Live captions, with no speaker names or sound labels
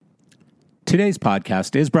Today's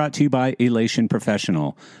podcast is brought to you by Elation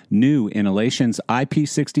Professional. New in Elation's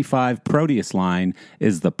IP65 Proteus line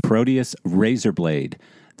is the Proteus Razor Blade.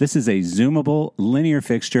 This is a zoomable linear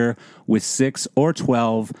fixture with 6 or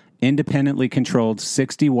 12 independently controlled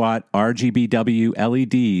 60-watt RGBW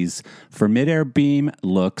LEDs for mid-air beam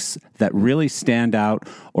looks that really stand out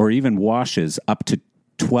or even washes up to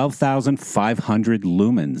 12,500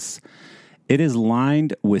 lumens. It is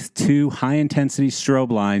lined with 2 high-intensity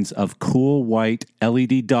strobe lines of cool white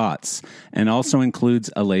LED dots and also includes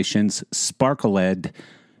Elation's Sparkle LED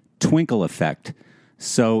twinkle effect.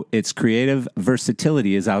 So its creative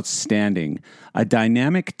versatility is outstanding. A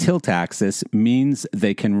dynamic tilt axis means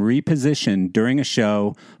they can reposition during a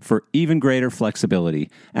show for even greater flexibility.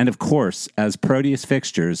 And of course, as Proteus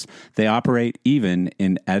fixtures, they operate even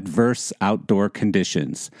in adverse outdoor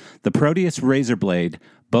conditions. The Proteus Razor Blade,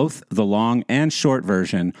 both the long and short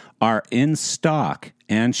version, are in stock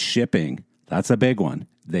and shipping. That's a big one.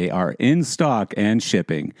 They are in stock and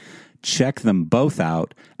shipping. Check them both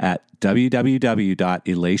out at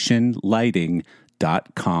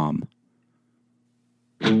www.elationlighting.com.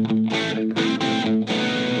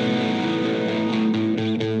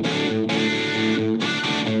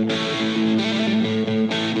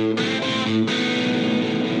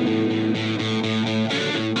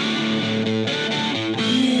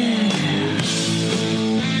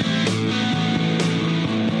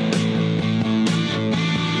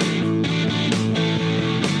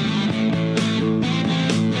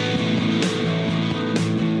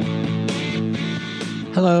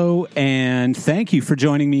 Hello, and thank you for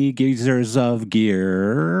joining me, Geezers of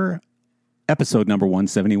Gear, episode number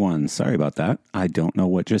 171. Sorry about that. I don't know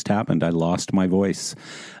what just happened. I lost my voice.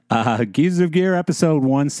 Geezers of Gear, episode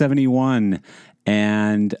 171.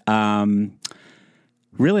 And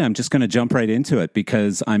really, I'm just going to jump right into it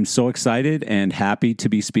because I'm so excited and happy to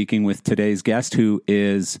be speaking with today's guest, who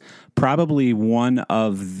is probably one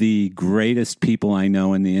of the greatest people I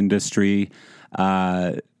know in the industry.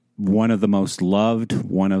 One of the most loved,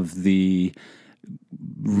 one of the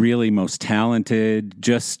really most talented,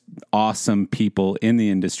 just awesome people in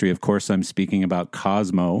the industry. Of course, I'm speaking about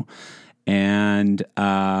Cosmo. And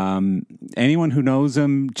anyone who knows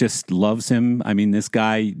him just loves him. I mean, this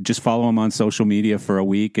guy, just follow him on social media for a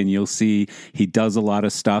week and you'll see he does a lot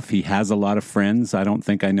of stuff. He has a lot of friends. I don't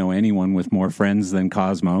think I know anyone with more friends than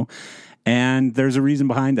Cosmo. And there's a reason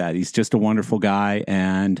behind that. He's just a wonderful guy,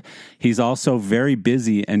 and he's also very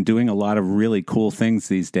busy and doing a lot of really cool things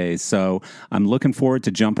these days. So I'm looking forward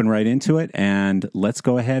to jumping right into it, and let's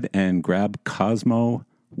go ahead and grab Cosmo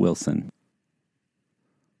Wilson.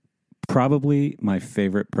 Probably my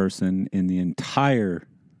favorite person in the entire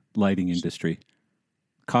lighting industry.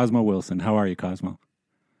 Cosmo Wilson. How are you, Cosmo?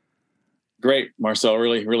 Great, Marcel.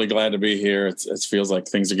 Really, really glad to be here. It feels like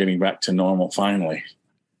things are getting back to normal finally.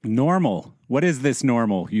 Normal. What is this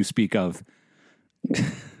normal you speak of?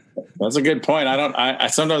 That's a good point. I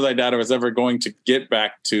sometimes I doubt if it's ever going to get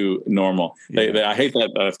back to normal. Yeah. I hate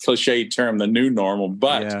that cliche term, the new normal,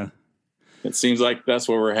 but It seems like that's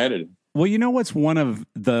where we're headed. Well, you know what's one of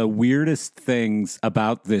the weirdest things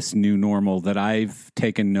about this new normal that I've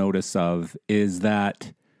taken notice of is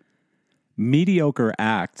that mediocre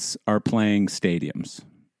acts are playing stadiums.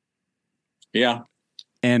 Yeah.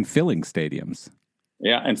 And filling stadiums.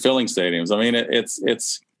 Yeah, and filling stadiums. I mean,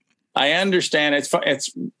 it's. I understand. It's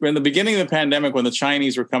in the beginning of the pandemic when the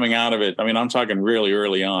Chinese were coming out of it. I mean, I'm talking really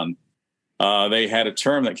early on. They had a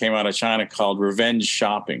term that came out of China called revenge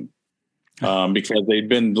shopping, because they'd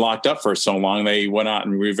been locked up for so long. They went out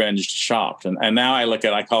and revenge shopped, and now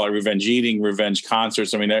I call it revenge eating, revenge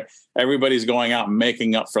concerts. I mean, everybody's going out and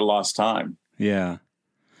making up for lost time. Yeah.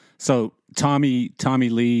 So Tommy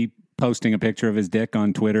Lee posting a picture of his dick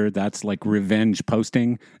on Twitter, that's like revenge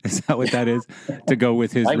posting. Is that what that is? To go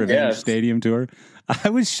with his revenge stadium tour? I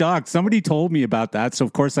was shocked. Somebody told me about that, so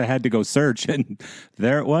of course I had to go search, and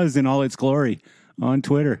there it was in all its glory on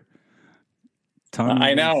Twitter.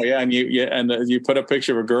 I know, yeah, and you put a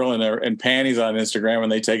picture of a girl in panties on Instagram,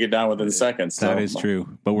 and they take it down within seconds. So. That is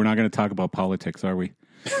true, but we're not going to talk about politics, are we?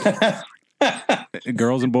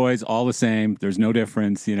 Girls and boys, all the same. There's no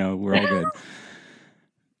difference. We're all good.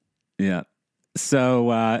 Yeah. So,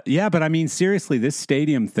 but I mean, seriously, this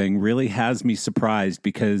stadium thing really has me surprised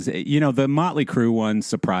because, the Motley Crue one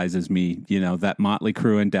surprises me, that Motley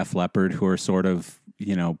Crue and Def Leppard, who are sort of,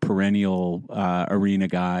 perennial arena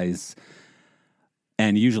guys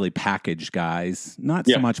and usually package guys, not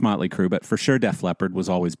so much Motley Crue, but for sure Def Leppard was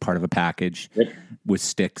always part of a package with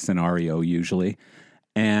Styx and REO usually,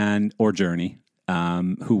 or Journey,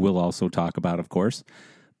 who we'll also talk about, of course.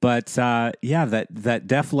 But yeah, that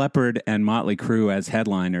Def Leppard and Motley Crue as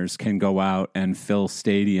headliners can go out and fill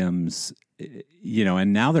stadiums,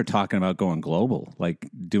 and now they're talking about going global, like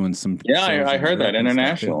doing some. Yeah, I heard that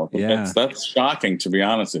international. Yeah, that's shocking, to be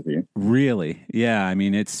honest with you. Really, yeah. I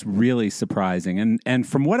mean, it's really surprising, and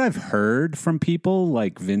from what I've heard from people,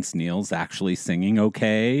 like Vince Neil's actually singing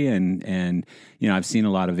okay, and I've seen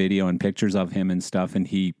a lot of video and pictures of him and stuff, and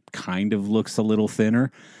he kind of looks a little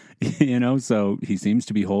thinner. So he seems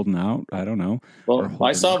to be holding out. I don't know. Well,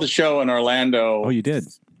 I saw the show in Orlando. Oh, you did?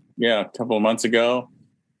 Yeah, a couple of months ago.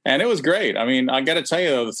 And it was great. I mean, I got to tell you,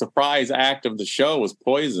 though, the surprise act of the show was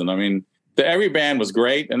Poison. I mean, every band was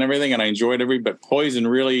great and everything, and I enjoyed but Poison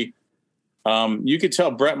really, you could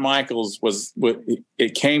tell Bret Michaels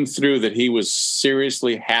it came through that he was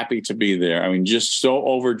seriously happy to be there. I mean, just so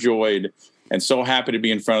overjoyed and so happy to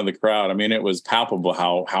be in front of the crowd. I mean, it was palpable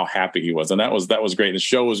how happy he was. And that was great. The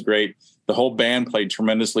show was great. The whole band played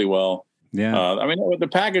tremendously well. Yeah. I mean, the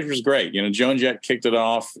package was great. Joan Jett kicked it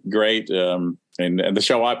off great. And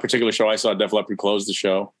the particular show I saw, Def Leppard closed the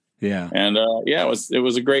show. Yeah. And it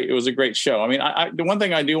was a great show. I mean, the one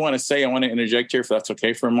thing I do want to say, I want to interject here, if that's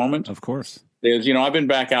okay for a moment. Of course. Is, I've been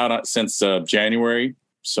back out since January.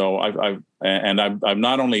 So I've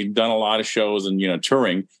not only done a lot of shows and,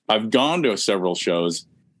 touring, I've gone to several shows.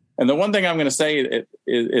 And the one thing I'm going to say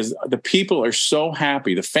is the people are so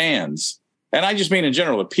happy, the fans, and I just mean in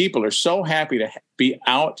general, the people are so happy to be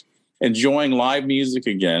out enjoying live music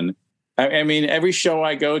again. I mean, every show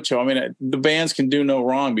I go to, I mean, the bands can do no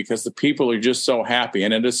wrong because the people are just so happy.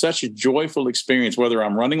 And it is such a joyful experience, whether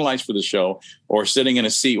I'm running lights for the show or sitting in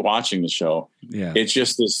a seat watching the show. Yeah. It's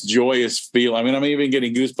just this joyous feel. I mean, I'm even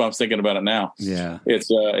getting goosebumps thinking about it now. Yeah. It's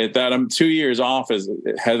that I'm 2 years off it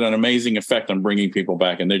has an amazing effect on bringing people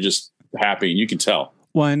back, and they're just happy. You can tell.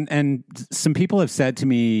 Well, and some people have said to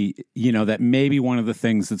me, that maybe one of the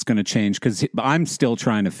things that's going to change, because I'm still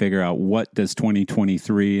trying to figure out what does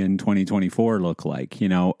 2023 and 2024 look like.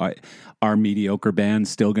 Are mediocre bands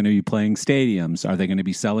still going to be playing stadiums? Are they going to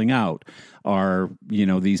be selling out? Are,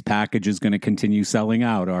 these packages going to continue selling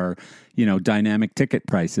out? Are, dynamic ticket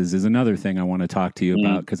prices is another thing I want to talk to you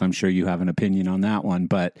about, because I'm sure you have an opinion on that one.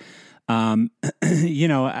 But,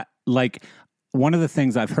 one of the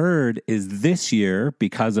things I've heard is this year,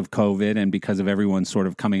 because of COVID and because of everyone sort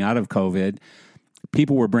of coming out of COVID,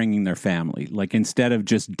 people were bringing their family. Like, instead of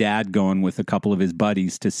just dad going with a couple of his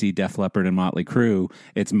buddies to see Def Leppard and Motley Crue,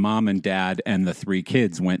 it's mom and dad and the 3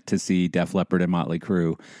 kids went to see Def Leppard and Motley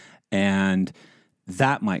Crue. And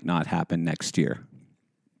that might not happen next year.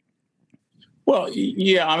 Well,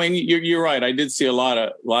 yeah, I mean, you're right. I did see a lot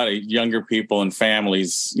of younger people and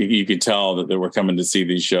families. You could tell that they were coming to see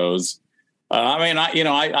these shows.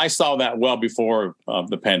 I saw that well before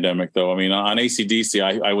the pandemic, though. I mean, on AC/DC,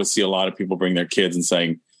 I would see a lot of people bring their kids and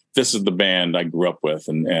saying, "This is the band I grew up with,"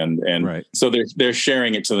 and right. So they're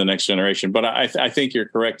sharing it to the next generation. But I think you're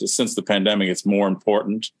correct. Since the pandemic, it's more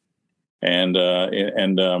important, and I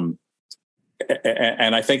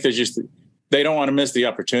think they don't want to miss the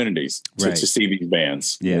opportunities to see these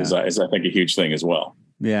bands. Yeah, is I think a huge thing as well.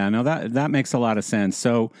 Yeah, no, that makes a lot of sense.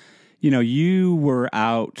 So, you were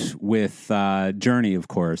out with Journey, of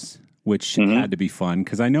course, which had to be fun,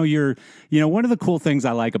 because I know you're, one of the cool things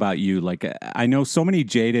I like about you, like, I know so many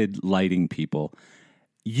jaded lighting people.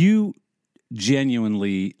 You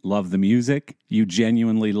genuinely love the music. You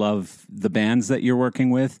genuinely love the bands that you're working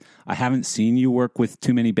with. I haven't seen you work with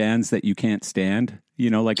too many bands that you can't stand.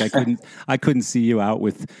 Like, I couldn't see you out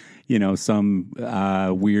with, some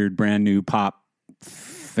weird brand new pop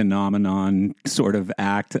phenomenon sort of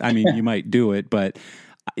act. I mean, you might do it, but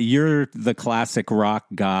you're the classic rock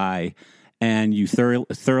guy, and you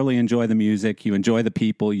thoroughly enjoy the music. You enjoy the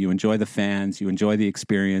people. You enjoy the fans. You enjoy the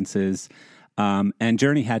experiences. And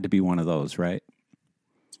Journey had to be one of those, right?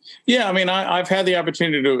 Yeah, I mean, I've had the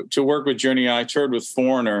opportunity to work with Journey. I toured with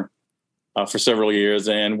Foreigner for several years,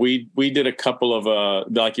 and we did a couple of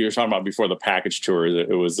like you were talking about before, the package tour.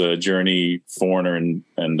 It was Journey, Foreigner,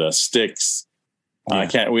 and Styx.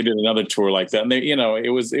 Yeah. We did another tour like that, and it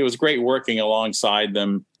was great working alongside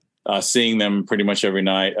them, seeing them pretty much every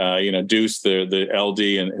night. Deuce, the LD,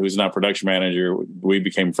 and who's now production manager, we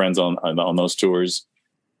became friends on those tours.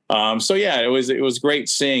 So yeah, it was great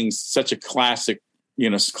seeing such a classic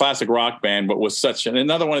rock band, but with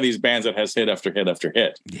another one of these bands that has hit after hit after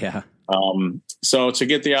hit. Yeah. So to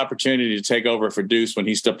get the opportunity to take over for Deuce when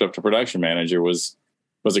he stepped up to production manager was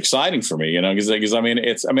exciting for me, because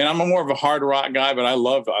I'm more of a hard rock guy, but I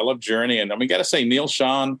love Journey. And got to say, Neil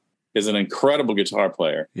Schon is an incredible guitar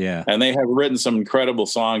player. Yeah. And they have written some incredible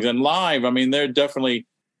songs, and live, they're definitely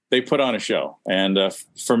they put on a show. And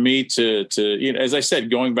for me to as I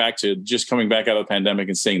said, coming back out of the pandemic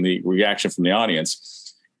and seeing the reaction from the audience.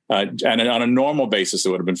 And on a normal basis, it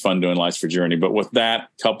would have been fun doing Lights for Journey. But with that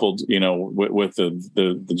coupled, with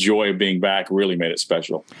the joy of being back, really made it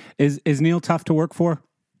special. Is Neil tough to work for?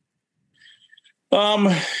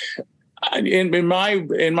 In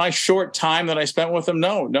my short time that I spent with him,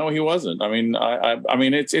 no, he wasn't. I mean,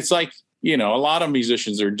 it's like, a lot of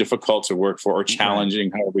musicians are difficult to work for or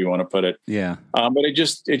challenging, however you want to put it. Yeah. But it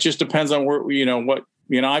just depends on where, what.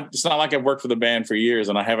 It's not like I've worked for the band for years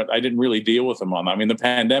and I didn't really deal with them on that. I mean, the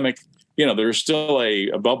pandemic, there's still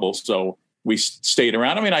a bubble. So we stayed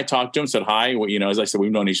around. I mean, I talked to him, said hi. As I said,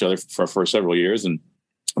 we've known each other for several years.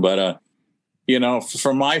 But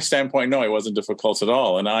from my standpoint, no, it wasn't difficult at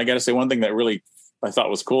all. And I got to say, one thing that really I thought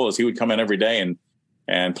was cool is he would come in every day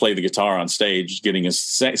and play the guitar on stage, getting his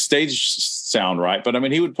stage sound right. But I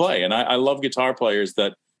mean, he would play. And I love guitar players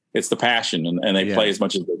that, it's the passion and they play as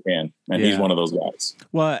much as they can. And he's one of those guys.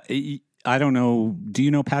 Well, I don't know. Do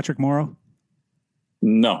you know Patrick Morrow?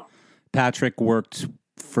 No. Patrick worked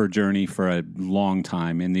for Journey for a long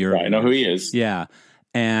time in the early I know who he is. Yeah.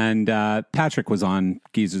 And Patrick was on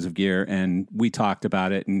Geezers of Gear and we talked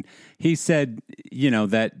about it. And he said,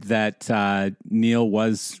 that Neil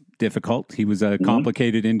was difficult. He was a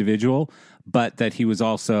complicated individual, but that he was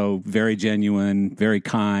also very genuine, very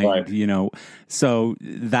kind, right. So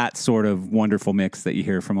that sort of wonderful mix that you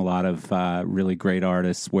hear from a lot of really great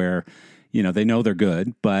artists where, they know they're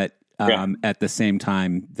good, but at the same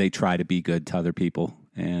time, they try to be good to other people.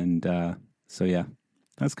 And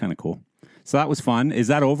that's kind of cool. So that was fun. Is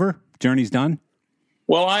that over? Journey's done?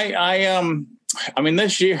 Well, I mean,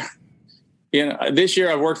 this year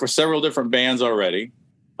I've worked for several different bands already.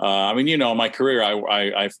 My career,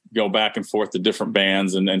 I go back and forth to different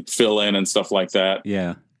bands and fill in and stuff like that.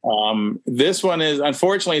 Yeah. This one is,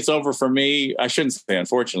 unfortunately, it's over for me. I shouldn't say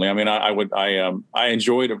unfortunately. I mean, I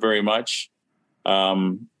enjoyed it very much.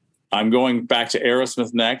 I'm going back to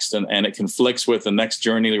Aerosmith next, and it conflicts with the next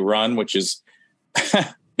Journey run, which is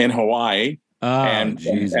in Hawaii. Oh, and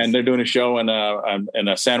they're doing a show in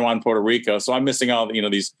San Juan, Puerto Rico. So I'm missing all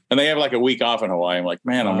these, and they have like a week off in Hawaii. I'm like,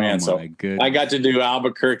 man, oh man. So goodness. I got to do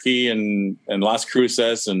Albuquerque and Las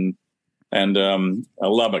Cruces and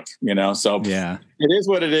Lubbock, so yeah, it is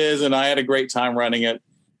what it is. And I had a great time running it.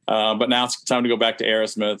 But now it's time to go back to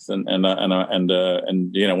Aerosmith and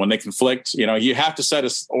when they conflict, you have to set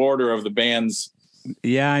an order of the bands.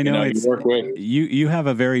 Yeah, I know. You work with. You have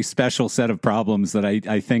a very special set of problems that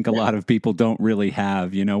I think a lot of people don't really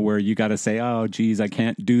have, where you got to say, oh, geez, I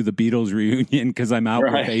can't do the Beatles reunion because I'm out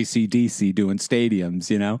with AC/DC doing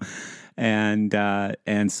stadiums,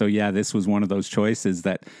 And so, this was one of those choices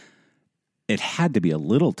that it had to be a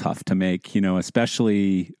little tough to make,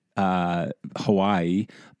 especially Hawaii,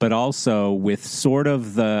 but also with sort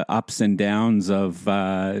of the ups and downs of,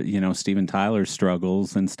 Steven Tyler's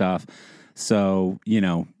struggles and stuff. So,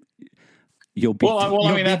 you'll be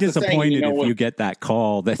disappointed if you get that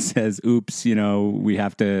call that says, oops, we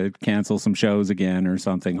have to cancel some shows again or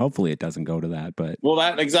something. Hopefully it doesn't go to that, but. Well,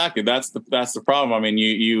 that's the problem. I mean,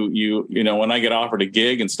 you when I get offered a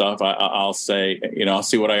gig and stuff, I'll say, I'll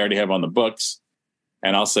see what I already have on the books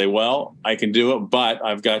and I'll say, well, I can do it, but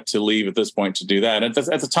I've got to leave at this point to do that. And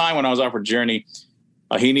at the time when I was offered Journey,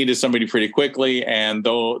 he needed somebody pretty quickly. And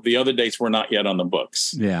though the other dates were not yet on the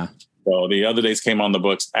books. Yeah. So the other dates came on the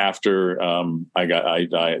books after the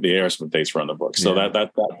Aerosmith dates were on the books. So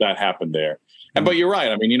that happened there. But you're right.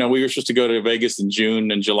 I mean, we were supposed to go to Vegas in June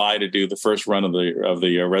and July to do the first run of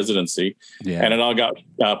the residency, and it all got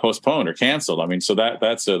postponed or canceled. I mean, so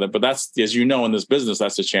that's as in this business,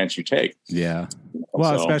 that's a chance you take. Yeah.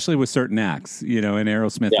 Well, especially with certain acts, and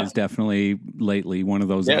Aerosmith is definitely lately one of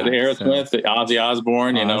those. Yeah, acts, the Aerosmith, the Ozzy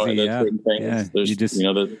Osbourne, certain things. Yeah. There's, you just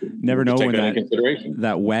never know when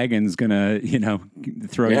that wagon's gonna,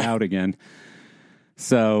 throw you out again.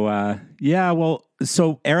 So,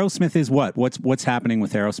 so Aerosmith is what? What's happening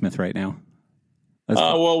with Aerosmith right now?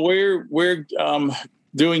 Well, we're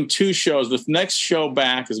doing two shows. The next show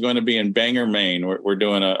back is going to be in Bangor, Maine. We're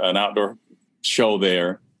doing an outdoor show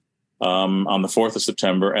there on the 4th of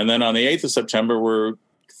September. And then on the 8th of September, we're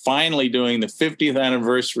finally doing the 50th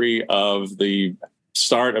anniversary of the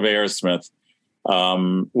start of Aerosmith.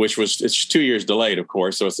 It's 2 years delayed, of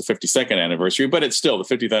course. So it's the 52nd anniversary, but it's still the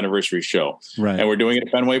 50th anniversary show. Right. And we're doing it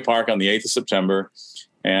at Fenway Park on the 8th of September.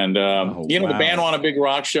 And, the band want a big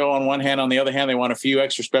rock show on one hand. On the other hand, they want a few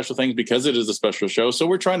extra special things because it is a special show. So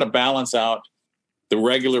we're trying to balance out the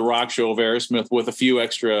regular rock show of Aerosmith with a few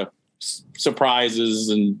extra surprises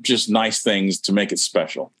and just nice things to make it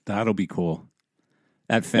special. That'll be cool.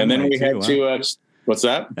 At Fenway, and then we had What's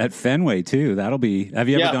that? At Fenway too. That'll be. Have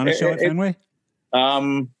you ever done a show at Fenway?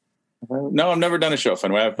 No, I've never done a show at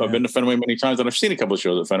Fenway. I've been to Fenway many times, and I've seen a couple of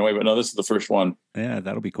shows at Fenway, but no, this is the first one. Yeah,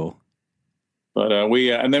 that'll be cool. But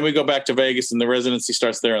and then we go back to Vegas, and the residency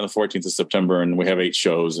starts there on the 14th of September, and we have 8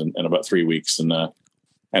 shows in about 3 weeks, and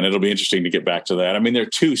it'll be interesting to get back to that. I mean, they're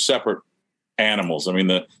 2 separate animals. I mean,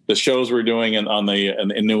 the shows we're doing in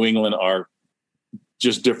New England are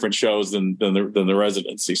just different shows than the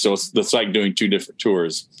residency. So it's like doing 2 different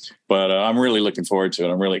tours. But I'm really looking forward to it.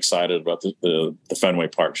 I'm really excited about the Fenway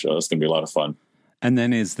Park show. It's going to be a lot of fun. And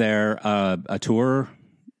then is there a tour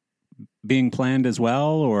being planned as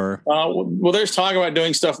well, or? Well, there's talk about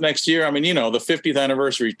doing stuff next year. I mean, the 50th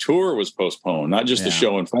anniversary tour was postponed, not just the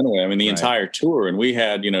show in Fenway. I mean, the entire tour. And we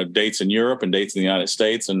had, dates in Europe and dates in the United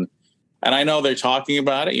States. And I know they're talking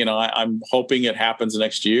about it. I'm hoping it happens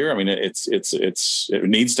next year. I mean, it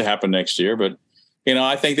needs to happen next year, but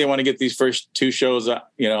I think they want to get these first 2 shows,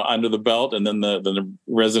 under the belt, and then the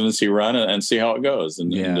residency run and see how it goes.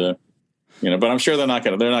 But I'm sure they're not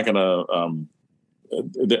going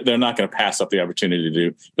to pass up the opportunity to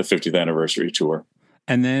do the 50th anniversary tour.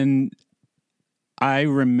 And then I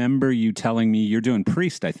remember you telling me you're doing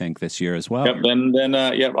Priest, I think, this year as well. Yep.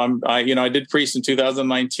 I did Priest in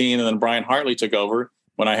 2019, and then Brian Hartley took over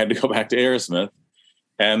when I had to go back to Aerosmith.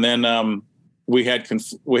 And then we had at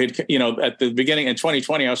the beginning in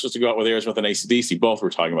 2020, I was supposed to go out with Aerosmith and AC/DC. Both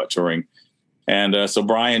were talking about touring. And so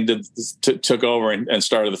Brian took over and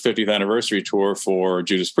started the 50th anniversary tour for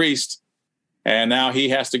Judas Priest. And now he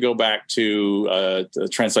has to go back to the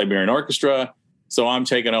Trans-Siberian Orchestra. So I'm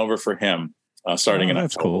taking over for him. Starting in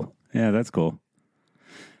that's October. Cool. Yeah, that's cool.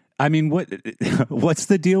 I mean, what's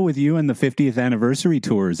the deal with you and the 50th anniversary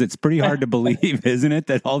tours? It's pretty hard to believe, isn't it,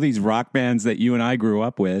 that all these rock bands that you and I grew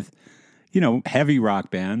up with, heavy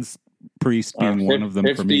rock bands, Priest being one of them for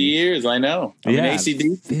me. 50 years, I know. I mean,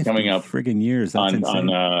 AC/DC coming up. Friggin' years. That's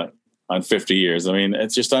on 50 years. I mean,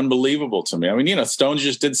 it's just unbelievable to me. I mean, Stones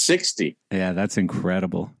just did 60. Yeah, that's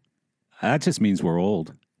incredible. That just means we're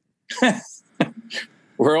old.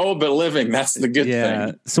 We're old but living. That's the good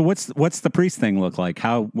thing. So what's the Priest thing look like?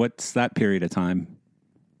 What's that period of time?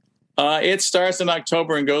 It starts in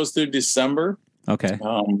October and goes through December. Okay.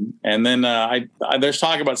 And then there's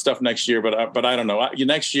talk about stuff next year, but I don't know.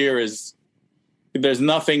 Next year there's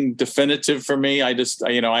nothing definitive for me. I just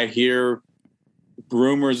I hear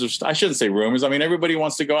rumors of. I shouldn't say rumors. I mean, everybody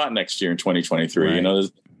wants to go out next year in 2023.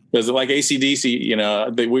 Right. There's like AC/DC.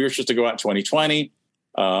 We were supposed to go out in 2020.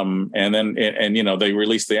 And then they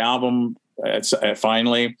released the album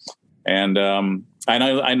finally, and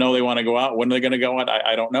I know they want to go out. When are they going to go out?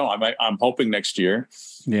 I don't know. I'm hoping next year.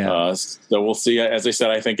 Yeah. So we'll see. As I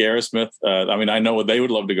said, I think Aerosmith. I know they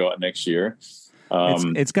would love to go out next year.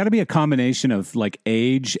 It's got to be a combination of like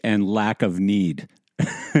age and lack of need.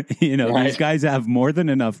 Right. These guys have more than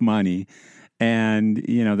enough money. And,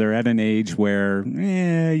 they're at an age where,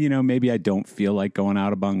 maybe I don't feel like going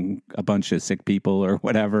out among a bunch of sick people or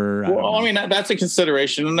whatever. Well, I mean, that's a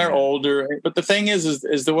consideration, and they're older. But the thing is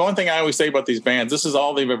the one thing I always say about these bands, this is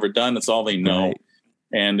all they've ever done. It's all they know. Right.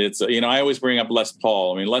 And it's, I always bring up Les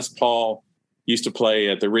Paul. I mean, Les Paul used to play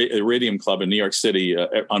at the Iridium Club in New York City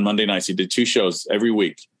on Monday nights. He did 2 shows every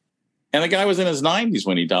week. And the guy was in his 90s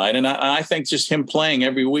when he died. And I think just him playing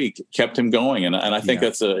every week kept him going. And I think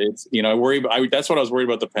I worry. That's what I was worried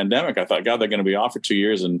about the pandemic. I thought, God, they're going to be off for 2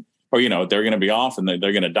 years or they're going to be off and they're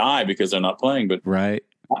going to die because they're not playing. But right.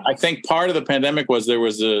 I think part of the pandemic was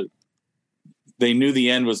they knew the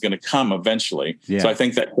end was going to come eventually. Yeah. So I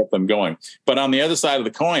think that kept them going. But on the other side of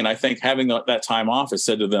the coin, I think having that time off has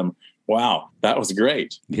said to them, wow, that was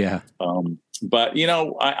great. Yeah. But,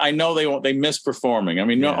 I know they miss performing. I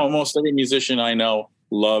mean, almost every musician I know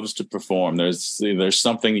loves to perform. There's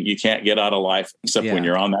something that you can't get out of life except when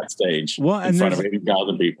you're on that stage in front of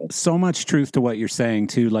 80,000 people. So much truth to what you're saying,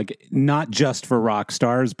 too, like not just for rock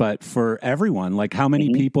stars, but for everyone. Like how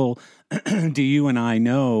many people do you and I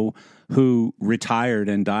know who retired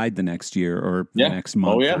and died the next year or the next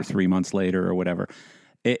month or 3 months later or whatever?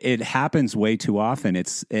 It happens way too often.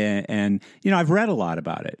 And I've read a lot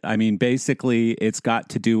about it. I mean, basically, it's got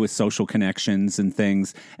to do with social connections and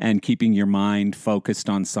things and keeping your mind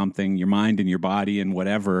focused on something, your mind and your body and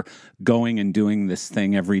whatever, going and doing this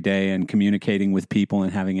thing every day and communicating with people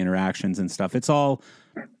and having interactions and stuff. It's all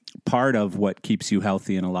part of what keeps you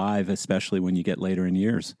healthy and alive, especially when you get later in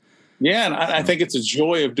years. Yeah, and I think it's a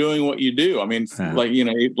joy of doing what you do. I mean,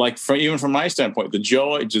 even from my standpoint, the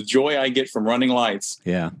joy I get from running lights,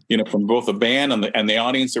 from both the band and the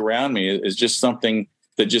audience around me is just something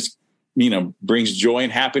that just brings joy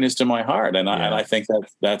and happiness to my heart, and I think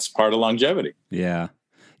that's part of longevity. Yeah,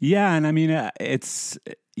 Yeah. And I mean, it's,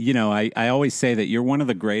 I always say that you're one of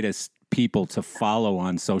the greatest people to follow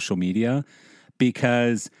on social media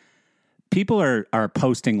because people are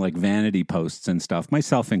posting like vanity posts and stuff,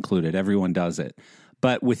 myself included. Everyone does it.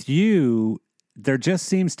 But with you, there just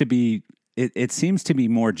seems to be, it seems to be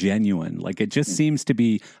more genuine. Like it just seems to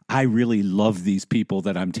be, I really love these people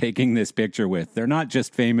that I'm taking this picture with. They're not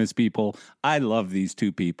just famous people. I love these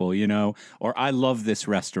two people, or I love this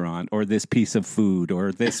restaurant or this piece of food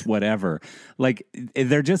or this whatever. Like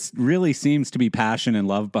there just really seems to be passion and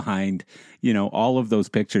love behind, all of those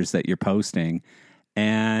pictures that you're posting.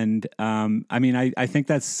 And I think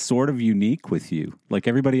that's sort of unique with you. Like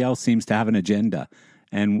everybody else seems to have an agenda.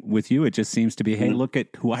 And with you, it just seems to be, hey, look at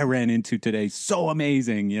who I ran into today. So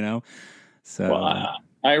amazing, So well,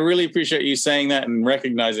 I really appreciate you saying that and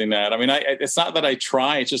recognizing that. I mean, it's not that I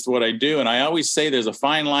try, it's just what I do. And I always say there's a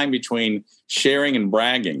fine line between sharing and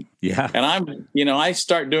bragging. Yeah. And I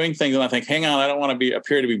start doing things and I think, hang on, I don't want to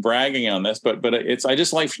appear to be bragging on this, but I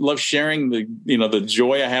just love sharing the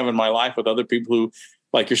joy I have in my life with other people who,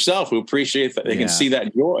 like yourself, who appreciate that they can see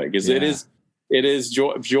that joy because it is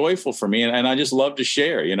joyful for me. And I just love to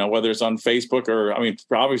share, whether it's on Facebook or,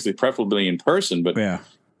 obviously preferably in person, but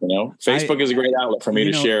Facebook is a great outlet for me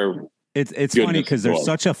to share. It's funny because there's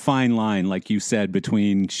such a fine line, like you said,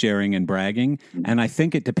 between sharing and bragging. And I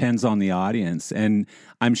think it depends on the audience. And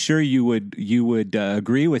I'm sure you would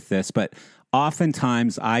agree with this, but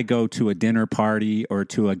oftentimes I go to a dinner party or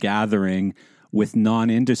to a gathering with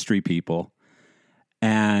non-industry people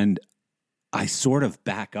and I sort of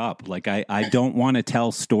back up. Like I don't want to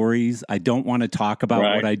tell stories. I don't want to talk about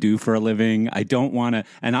what I do for a living. I don't want to,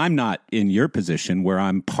 and I'm not in your position where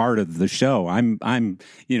I'm part of the show. I'm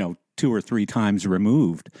 2 or 3 times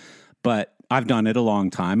removed, but I've done it a long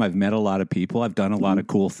time. I've met a lot of people. I've done a lot of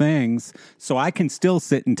cool things. So I can still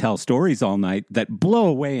sit and tell stories all night that blow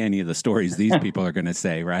away any of the stories these people are going to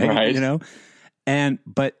say, right?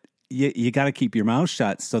 But you got to keep your mouth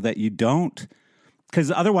shut so that you don't, because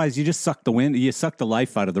otherwise you just suck the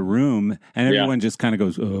life out of the room and everyone just kind of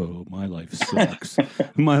goes, oh, my life sucks.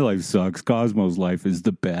 My life sucks. Cosmo's life is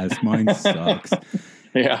the best. Mine sucks.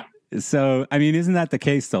 Yeah. So, isn't that the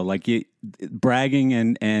case though? Like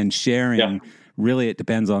bragging and sharing, really it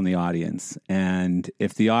depends on the audience. And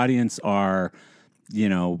if the audience are,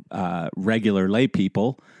 regular lay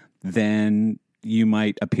people, then you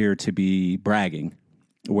might appear to be bragging.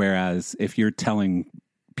 Whereas if you're telling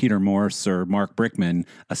Peter Morse or Mark Brickman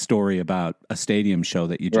a story about a stadium show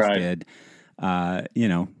that you just did,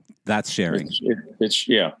 that's sharing. It's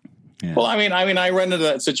Yeah. Well, I run into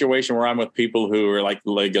that situation where I'm with people who are like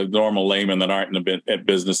a normal layman that aren't in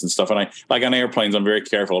business and stuff. And I, like on airplanes, I'm very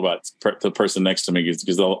careful about the person next to me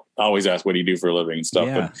because they'll always ask, what do you do for a living and stuff.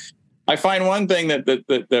 Yeah. But I find one thing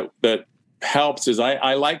that helps is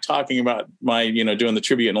I like talking about my, doing the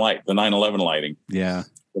tribute and light, the 9/11 lighting. Yeah.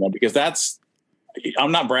 Because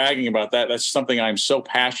I'm not bragging about that. That's something I'm so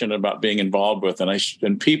passionate about being involved with.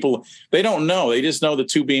 And people, they don't know. They just know the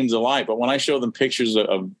 2 beams of light. But when I show them pictures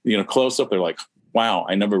of close up, they're like, wow,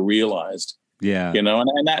 I never realized. Yeah. And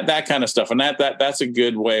that kind of stuff. And that's a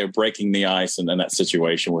good way of breaking the ice in that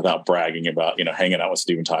situation without bragging about, hanging out with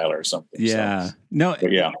Steven Tyler or something. Yeah. So, no,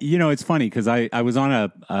 it's funny because I was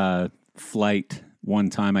on a flight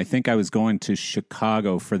one time. I think I was going to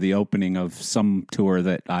Chicago for the opening of some tour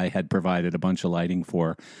that I had provided a bunch of lighting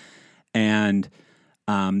for. And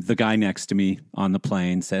the guy next to me on the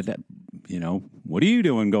plane said, what are you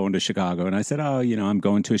doing going to Chicago? And I said, I'm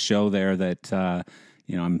going to a show there that,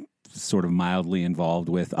 I'm sort of mildly involved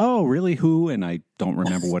with. Oh, really? Who? And I don't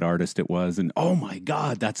remember what artist it was. And oh my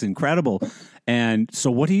God, that's incredible. And so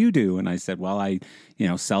what do you do? And I said, well, I,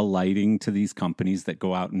 sell lighting to these companies that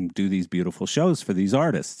go out and do these beautiful shows for these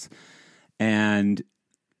artists. And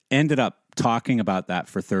ended up talking about that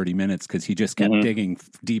for 30 minutes because he just kept digging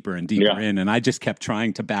deeper and deeper in. And I just kept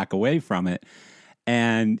trying to back away from it.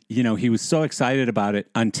 And, he was so excited about it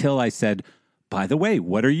until I said, by the way,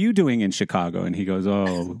 what are you doing in Chicago? And he goes,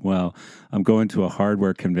 oh, well, I'm going to a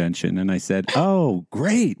hardware convention. And I said, oh,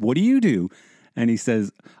 great. What do you do? And he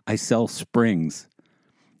says, I sell springs.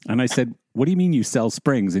 And I said, what do you mean you sell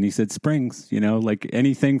springs? And he said, springs, like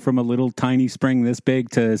anything from a little tiny spring this big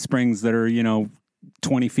to springs that are,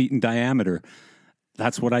 20 feet in diameter.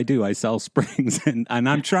 That's what I do. I sell springs. And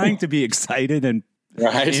I'm trying to be excited and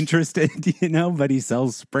interested, but he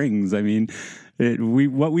sells springs.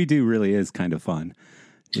 What we do really is kind of fun.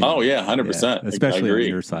 Oh yeah, 100%. Yeah. Especially on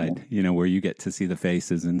your side, where you get to see the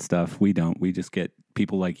faces and stuff. We don't. We just get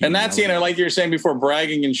people like you. And that's like you were saying before,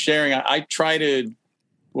 bragging and sharing. I try to,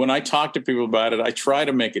 when I talk to people about it, I try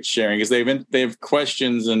to make it sharing because they have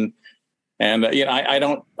questions and And I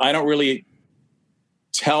don't really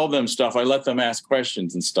tell them stuff. I let them ask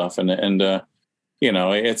questions and stuff. And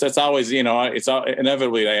it's always, it's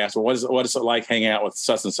inevitably they ask, well, what is it like hanging out with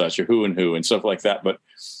such and such, or who and stuff like that. But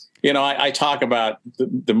I talk about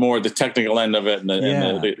the more the technical end of it, and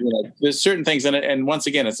there's certain things in it. And once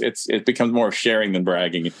again, it becomes more sharing than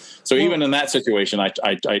bragging. So even in that situation,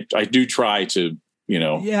 I do try to,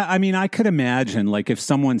 Yeah, I mean, I could imagine, like, if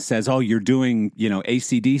someone says, oh, you're doing,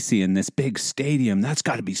 AC/DC in this big stadium, that's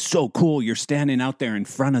got to be so cool. You're standing out there in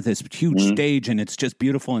front of this huge stage and it's just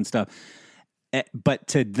beautiful and stuff. But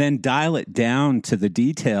to then dial it down to the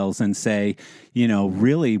details and say,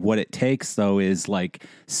 really what it takes, though, is like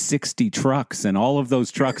 60 trucks, and all of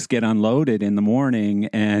those trucks get unloaded in the morning,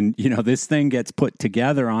 and, this thing gets put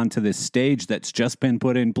together onto this stage that's just been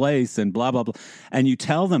put in place, and blah, blah, blah. And you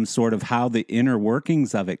tell them sort of how the inner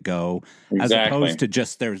workings of it go, as opposed to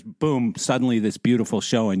just there's, boom, suddenly this beautiful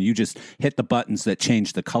show, and you just hit the buttons that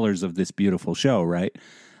change the colors of this beautiful show, right?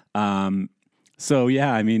 So,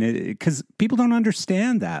 yeah, I mean, because people don't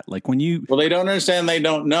understand that. Like when Well, they don't understand. They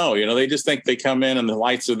don't know. They just think they come in and the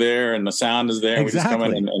lights are there and the sound is there. Exactly. We just come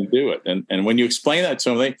in and do it. And when you explain that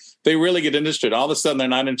to them, they really get interested. All of a sudden, they're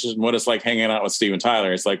not interested in what it's like hanging out with Steven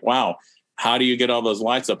Tyler. It's like, wow, how do you get all those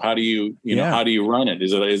lights up? How do you, how do you run it?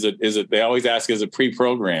 Is it, they always ask, is it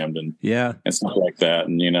pre-programmed and stuff like that.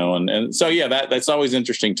 And, and so, that's always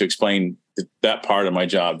interesting to explain that part of my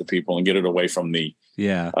job to people and get it away from the,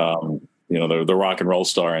 the rock and roll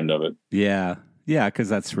star end of it. Yeah. Yeah. Cause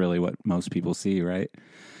that's really what most people see. Right.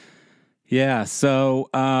 Yeah. So,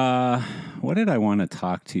 what did I want to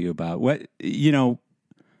talk to you about?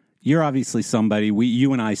 You're obviously somebody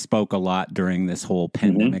you and I spoke a lot during this whole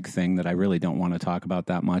pandemic thing that I really don't want to talk about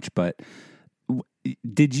that much, but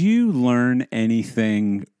did you learn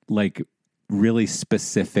anything like really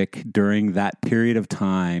specific during that period of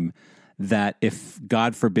time that if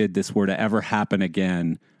God forbid this were to ever happen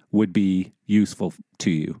again would be useful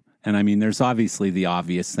to you? And I mean, there's obviously the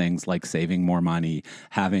obvious things like saving more money,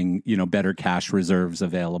 having, better cash reserves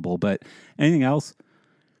available, but anything else?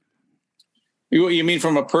 You mean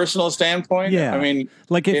from a personal standpoint? Yeah. I mean,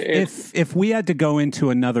 like if we had to go into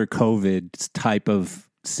another COVID type of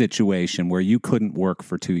situation where you couldn't work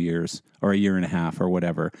for 2 years or a year and a half or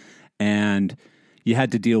whatever, and you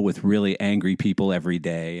had to deal with really angry people every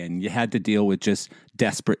day, and you had to deal with just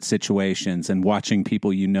desperate situations and watching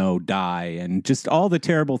people die, and just all the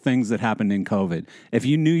terrible things that happened in COVID. If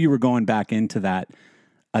you knew you were going back into that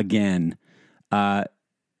again, what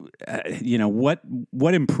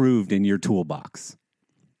improved in your toolbox?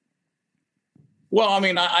 Well, I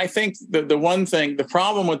mean, I think the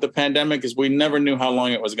problem with the pandemic is we never knew how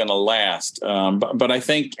long it was going to last. But I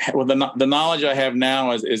think with the knowledge I have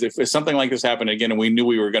now is if something like this happened again and we knew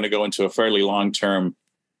we were going to go into a fairly long-term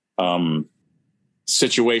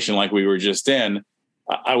situation like we were just in,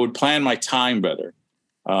 I would plan my time better.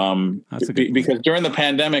 Because during the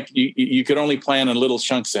pandemic, you could only plan in little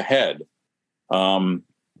chunks ahead.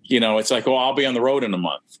 It's like, I'll be on the road in a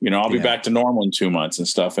month. I'll be back to normal in 2 months and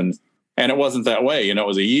stuff. And it wasn't that way. It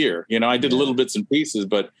was a year. I did little bits and pieces,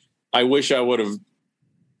 but I wish I would have,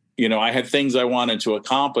 I had things I wanted to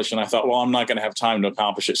accomplish, and I thought, well, I'm not going to have time to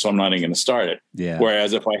accomplish it, so I'm not even going to start it. Yeah.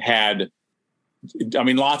 Whereas if I had,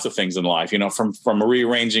 lots of things in life, from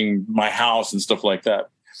rearranging my house and stuff like that,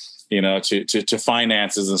 to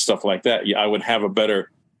finances and stuff like that, I would have a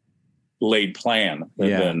better laid plan.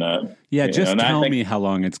 Just tell me how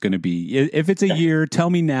long it's going to be. If it's a year,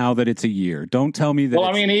 tell me now that it's a year. Don't tell me that.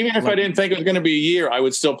 Well, even if I didn't think it was going to be a year, I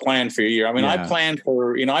would still plan for a year. I planned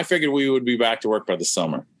for, I figured we would be back to work by the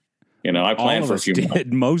summer. I planned for a few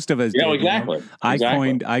months. Most of us did. Exactly.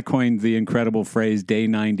 I coined the incredible phrase day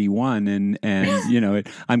 91, and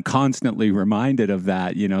I'm constantly reminded of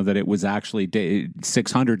that, that it was actually day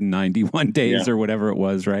 691 days or whatever it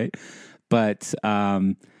was, right? But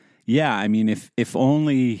if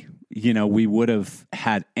only, we would have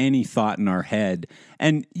had any thought in our head.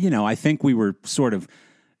 And, I think we were sort of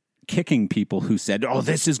kicking people who said, oh,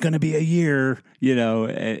 this is going to be a year,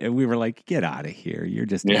 and we were like, get out of here. You're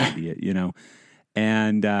just an idiot,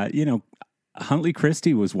 And, Huntley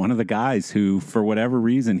Christie was one of the guys who, for whatever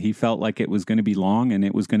reason, he felt like it was going to be long and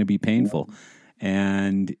it was going to be painful.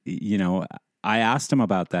 And, I asked him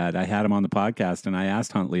about that. I had him on the podcast and I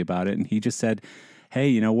asked Huntley about it, and he just said, hey,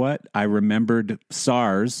 you know what? I remembered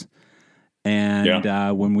SARS, and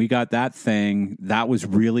when we got that thing, that was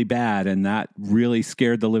really bad, and that really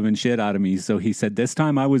scared the living shit out of me. So he said, this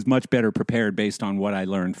time I was much better prepared based on what I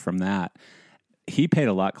learned from that. He paid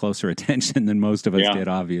a lot closer attention than most of us did,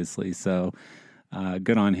 obviously. So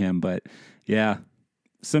good on him. But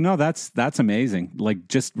So no, that's amazing. Like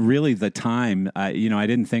just really the time, I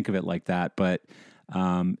didn't think of it like that, but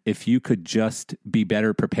if you could just be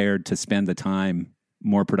better prepared to spend the time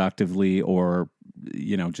more productively or,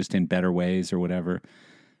 just in better ways or whatever.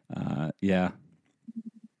 Yeah.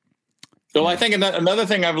 So I think another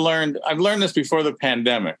thing I've learned this before the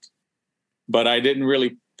pandemic, but I didn't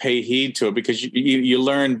really pay heed to it because you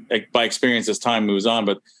learn by experience as time moves on.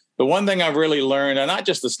 But the one thing I've really learned, and not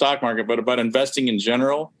just the stock market, but about investing in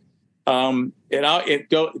general,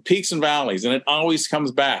 it peaks and valleys, and it always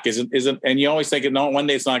comes back. Isn't? And you always think, no, one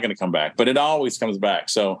day it's not going to come back, but it always comes back.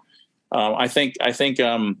 So I think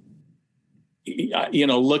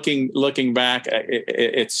looking back,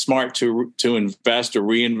 it's smart to invest or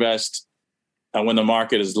reinvest when the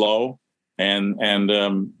market is low, and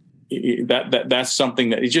that's something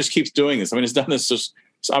that it just keeps doing this. I mean, it's done this.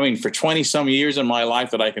 For 20 some years in my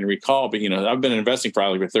life that I can recall, but I've been investing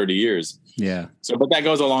probably for 30 years. Yeah. So, but that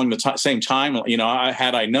goes along the same time.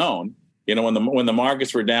 Had I known, when the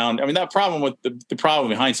markets were down. I mean, that problem with the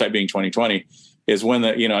problem in hindsight being 2020 is when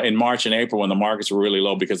in March and April when the markets were really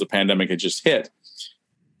low because the pandemic had just hit,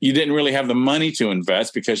 you didn't really have the money to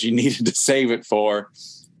invest because you needed to save it for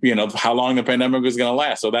how long the pandemic was going to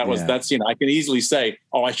last. So that's I can easily say,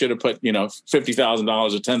 oh, I should have put $50,000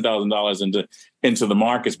 or $10,000 into the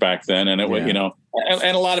markets back then, and it was and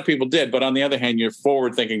a lot of people did. But on the other hand, you're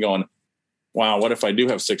forward thinking, going, wow, what if I do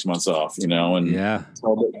have 6 months off? So,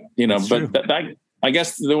 but I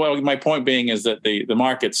guess my point being is that the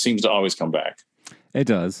market seems to always come back. It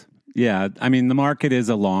does. Yeah. I mean, the market is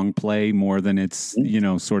a long play more than it's,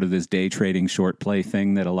 sort of this day trading short play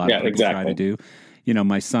thing that a lot of people try to do.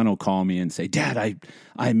 My son will call me and say, Dad,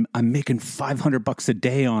 I'm making $500 a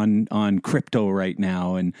day on crypto right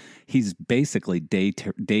now. And he's basically day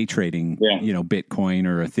trading, Bitcoin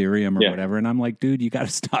or Ethereum or whatever. And I'm like, dude, you got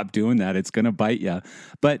to stop doing that. It's going to bite you.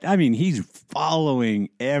 But I mean, he's following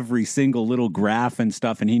every single little graph and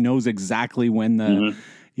stuff. And he knows exactly when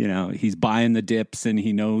he's buying the dips and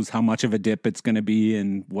he knows how much of a dip it's going to be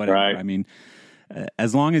and whatever. Right. I mean,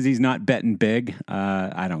 as long as he's not betting big,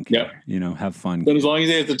 I don't care. Have fun. But as long as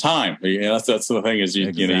he has the time, that's the thing is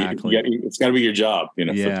it's got to be your job,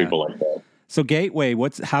 for people like that. So Gateway,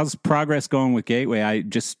 how's progress going with Gateway? I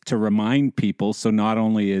just to remind people. So not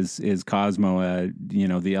only is Cosmo,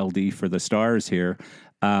 the LD for the stars here,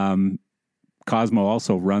 Cosmo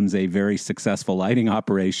also runs a very successful lighting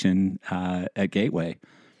operation at Gateway.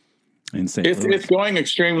 It's going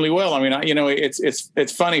extremely well. I mean,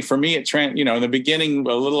 it's funny for me. In the beginning,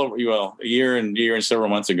 a year and several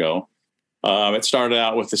months ago, it started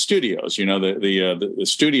out with the studios. The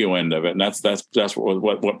studio end of it, and that's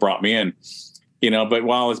what brought me in. But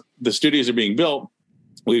while the studios are being built,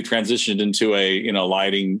 we've transitioned into a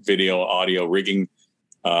lighting, video, audio rigging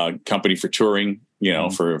company for touring.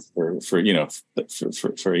 For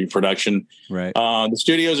production. Right. The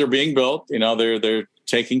studios are being built. They're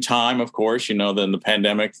taking time, of course. Then the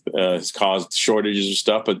pandemic has caused shortages of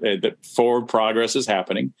stuff, but the forward progress is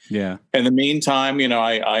happening. Yeah. In the meantime,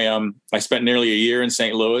 I spent nearly a year in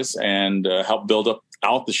St. Louis and helped build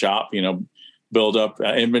out the shop. Build up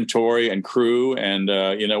inventory and crew, and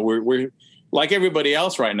we're like everybody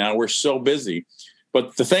else right now. We're so busy.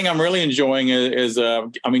 But the thing I'm really enjoying is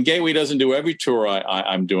Gateway doesn't do every tour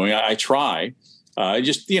I'm doing. I try. You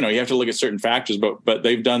have to look at certain factors, but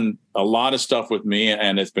they've done a lot of stuff with me,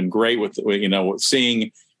 and it's been great with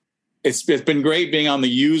seeing. It's been great being on the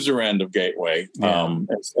user end of Gateway,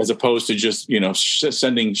 as opposed to just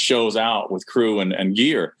sending shows out with crew and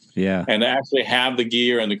gear. Yeah, and to actually have the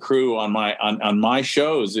gear and the crew on my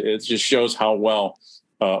shows, it just shows how well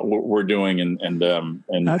we're doing and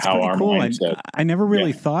that's how our cool. mindset. I never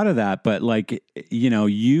really thought of that, but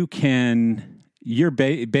you're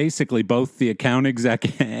basically both the account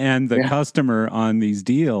exec and the customer on these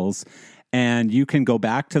deals, and you can go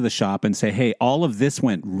back to the shop and say, hey, all of this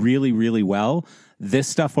went really, really well. This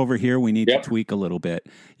stuff over here, we need to tweak a little bit,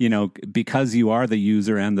 because you are the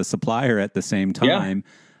user and the supplier at the same time.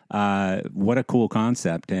 What a cool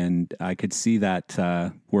concept. And I could see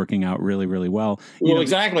that working out really, really well.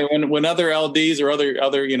 Exactly. When other LDs or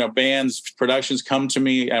other bands, productions come to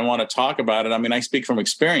me and want to talk about it, I speak from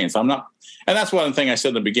experience. I'm not, and that's one thing I said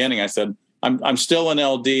in the beginning. I said, I'm still an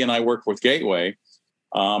LD and I work with Gateway.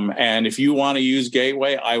 And if you want to use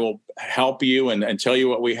Gateway, I will help you and tell you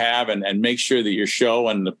what we have and make sure that your show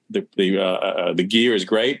and the gear is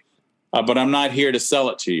great. But I'm not here to sell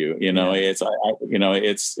it to you. It's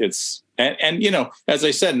as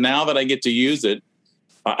I said, now that I get to use it,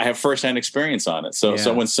 I have firsthand experience on it. So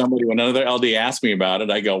when another LD asks me about it,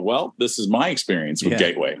 I go, well, this is my experience with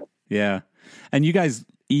Gateway. Yeah. And you guys,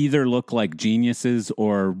 either look like geniuses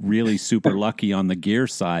or really super lucky on the gear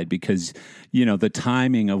side, because, you know, the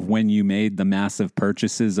timing of when you made the massive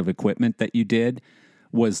purchases of equipment that you did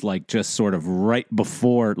was like just sort of right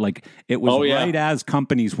before, like it was right as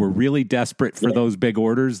companies were really desperate for those big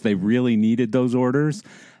orders. They really needed those orders.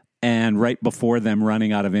 And right before them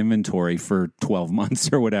running out of inventory for 12 months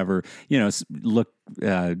or whatever, you know, look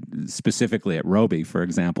specifically at Roby, for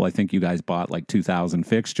example. I think you guys bought like 2,000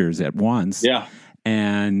 fixtures at once. Yeah.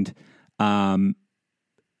 And,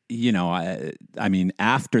 you know, I mean,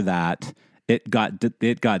 after that, it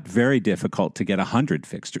got very difficult to get 100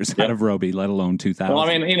 fixtures out of Roby, let alone 2,000. Well,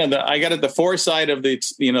 I mean, you know, I got the foresight of the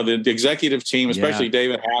executive team, especially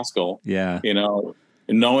David Haskell. Yeah. You know,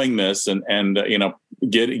 knowing this and you know,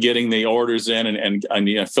 getting the orders in and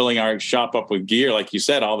you know, filling our shop up with gear, like you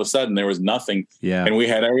said, all of a sudden there was nothing. Yeah. And we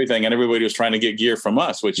had everything, and everybody was trying to get gear from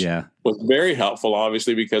us, which was very helpful,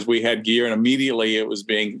 obviously, because we had gear, and immediately it was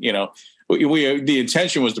being, you know, the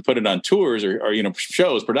intention was to put it on tours or you know,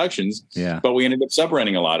 shows, productions. Yeah. But we ended up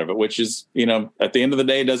sub-renting a lot of it, which is, you know, at the end of the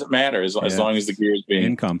day, it doesn't matter as long as the gear is being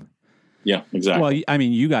income. Yeah, exactly. Well, I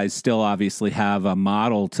mean, you guys still obviously have a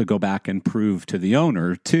model to go back and prove to the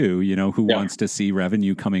owner too, you know, who wants to see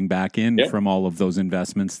revenue coming back in from all of those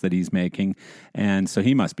investments that he's making. And so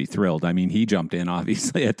he must be thrilled. I mean, he jumped in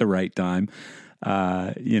obviously at the right time.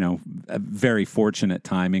 You know, a very fortunate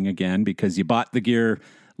timing again, because you bought the gear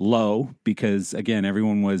low because, again,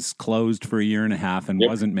 everyone was closed for a year and a half and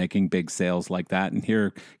wasn't making big sales like that. And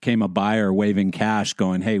here came a buyer waving cash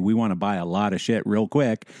going, hey, we want to buy a lot of shit real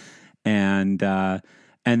quick. And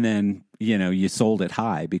then, you know, you sold it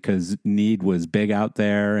high because need was big out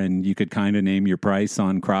there, and you could kind of name your price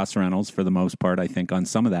on cross rentals for the most part, I think, on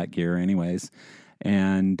some of that gear anyways.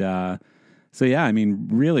 And so, yeah, I mean,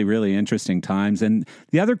 really, really interesting times. And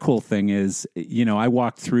the other cool thing is, you know, I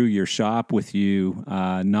walked through your shop with you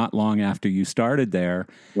not long after you started there.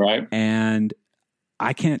 Right. And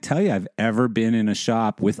I can't tell you I've ever been in a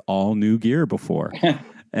shop with all new gear before.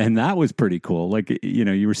 And that was pretty cool. Like, you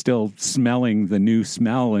know, you were still smelling the new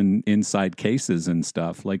smell in inside cases and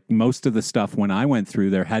stuff. Like most of the stuff when I went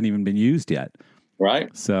through there hadn't even been used yet.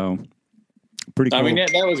 Right. So pretty cool. I mean,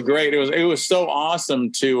 that was great. It was so awesome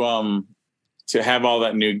to have all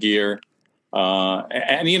that new gear.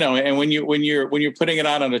 And you know, and when you're putting it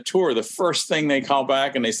out on a tour, the first thing they call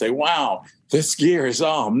back and they say, wow, this gear is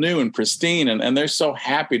all new and pristine. And they're so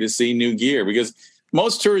happy to see new gear, because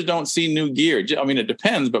most tours don't see new gear. I mean, it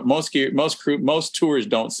depends, but most tours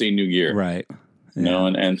don't see new gear. Right. Yeah. You know,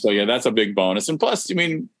 and so, yeah, that's a big bonus. And plus, I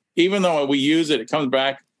mean, even though we use it, it comes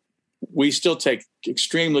back, we still take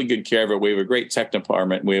extremely good care of it. We have a great tech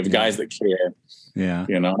department. We have guys that care. Yeah.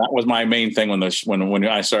 You know, that was my main thing when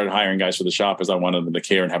I started hiring guys for the shop, is I wanted them to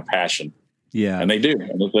care and have passion. Yeah. And they do.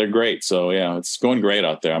 And they're great. So, yeah, it's going great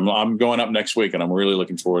out there. I'm going up next week, and I'm really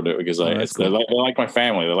looking forward to it, because they're like my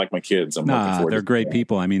family. They're like my kids. I'm looking forward to it. They're great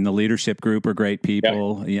people. I mean, the leadership group are great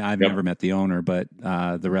people. Yeah, I've never met the owner, but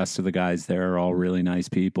the rest of the guys there are all really nice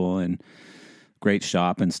people and great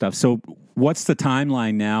shop and stuff. So what's the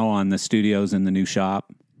timeline now on the studios in the new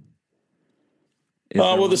shop?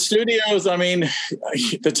 Well, the studios, I mean,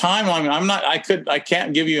 the timeline, I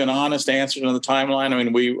can't give you an honest answer to the timeline. I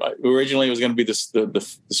mean, we originally, it was going to be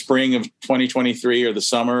the spring of 2023 or the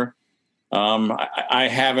summer. I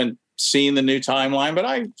haven't seen the new timeline, but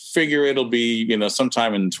I figure it'll be, you know,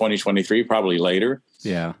 sometime in 2023, probably later.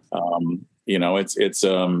 Yeah. You know, it's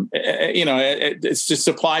just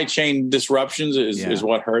supply chain disruptions is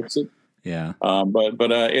what hurts it. Yeah.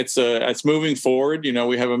 But it's moving forward. You know,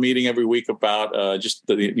 we have a meeting every week about just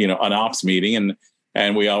an ops meeting,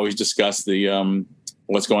 and we always discuss the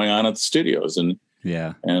what's going on at the studios, and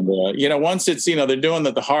once it's, you know, they're doing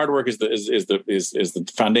the hard work is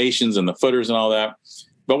the foundations and the footers and all that.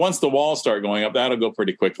 But once the walls start going up, that'll go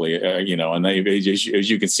pretty quickly. You know, and as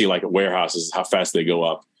you can see, like at warehouses, how fast they go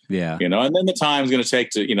up. Yeah. You know, and then the time's going to take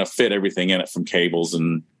to, you know, fit everything in it, from cables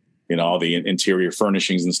and, you know, all the interior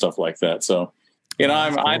furnishings and stuff like that. So, you know,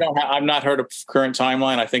 I've not heard a current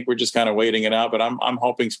timeline. I think we're just kind of waiting it out, but I'm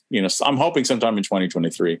hoping sometime in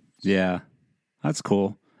 2023. Yeah, that's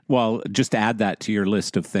cool. Well, just add that to your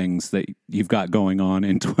list of things that you've got going on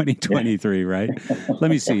in 2023, right?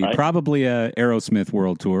 Let me see. Right. Probably a Aerosmith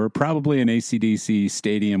World Tour, probably an AC/DC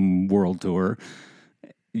Stadium World Tour,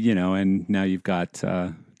 you know, and now you've got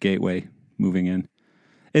Gateway moving in.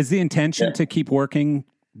 Is the intention to keep working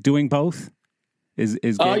doing both? Is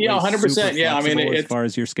 100%. Yeah, I mean, as far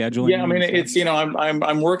as your scheduling. Yeah, I mean, it's, you know,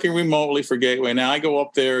 I'm working remotely for Gateway now. I go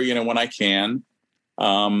up there, you know, when I can.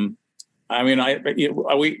 I mean,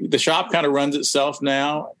 the shop kind of runs itself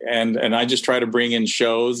now, and I just try to bring in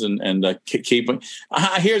shows and keep.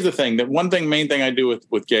 Here's the thing: main thing I do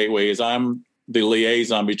with Gateway is I'm the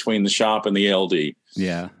liaison between the shop and the LD.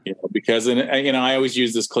 Yeah, because I always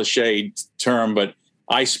use this cliche term, but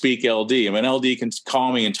I speak LD. I mean, LD can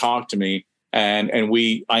call me and talk to me, and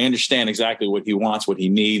I understand exactly what he wants, what he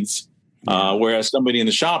needs. Yeah. Whereas somebody in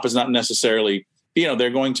the shop is not necessarily, they're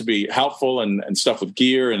going to be helpful and stuff with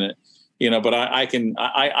gear and but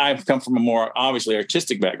I've come from a more obviously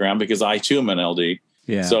artistic background because I too am an LD.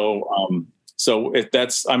 Yeah. So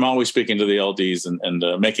I'm always speaking to the LDs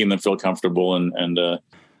and making them feel comfortable and.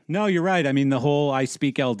 No, you're right. I mean, the whole I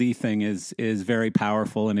speak LD thing is very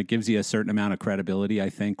powerful, and it gives you a certain amount of credibility,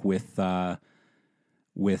 I think, with other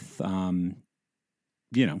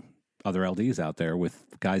LDs out there, with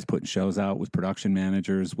guys putting shows out, with production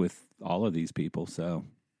managers, with all of these people. So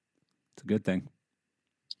it's a good thing.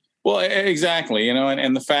 Well, exactly.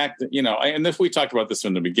 And the fact that, and if we talked about this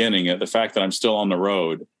in the beginning, the fact that I'm still on the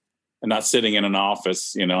road and not sitting in an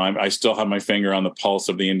office, I still have my finger on the pulse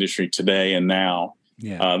of the industry today and now.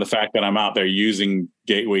 Yeah. The fact that I'm out there using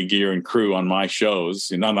Gateway gear and crew on my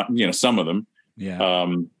shows, some of them. Yeah.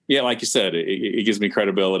 Like you said, it gives me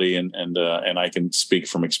credibility and I can speak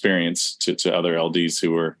from experience to other LDs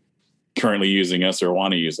who are currently using us or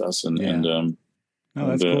want to use us.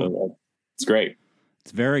 That's cool. It's great.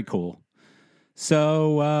 It's very cool.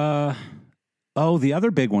 So, the other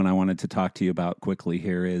big one I wanted to talk to you about quickly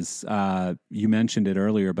here is, you mentioned it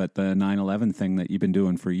earlier, but the 9/11 thing that you've been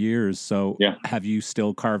doing for years. So Have you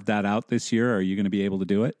still carved that out this year? Are you going to be able to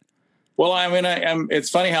do it? Well, I mean, it's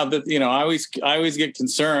funny how that, I always get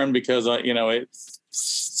concerned because,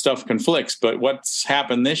 stuff conflicts, but what's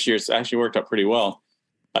happened this year, it's actually worked out pretty well.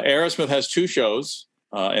 Aerosmith has 2 shows.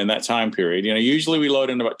 In that time period, usually we load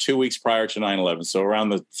in about 2 weeks prior to 9/11. So around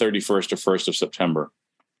the 31st or 1st of September.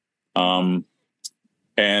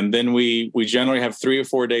 And then we generally have 3 or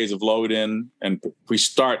 4 days of load in, and we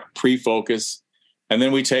start pre-focus, and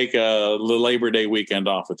then we take the Labor Day weekend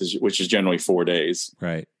off, which is generally 4 days.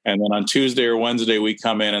 Right. And then on Tuesday or Wednesday, we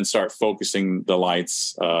come in and start focusing the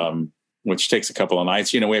lights, which takes a couple of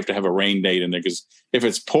nights. We have to have a rain date in there because if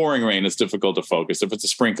it's pouring rain, it's difficult to focus. If it's a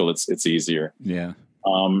sprinkle, it's easier. Yeah.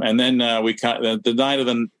 And then we cut the night of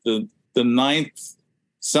the 9th,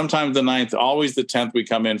 sometimes the 9th, always the 10th, we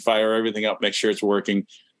come in, fire everything up, make sure it's working.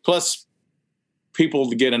 Plus people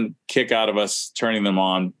to get a kick out of us turning them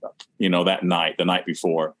on, that night, the night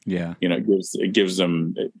before. Yeah.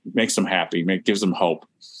 It makes them happy, gives them hope.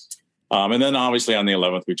 And then obviously on the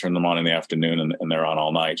 11th, we turn them on in the afternoon and they're on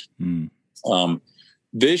all night.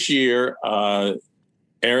 This year,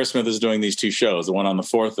 Aerosmith is doing these 2 shows, the one on the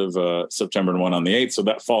 4th of September and one on the 8th. So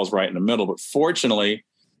that falls right in the middle. But fortunately,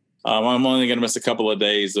 I'm only going to miss a couple of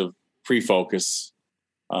days of pre-focus.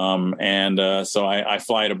 So I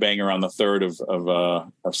fly to Bangor on the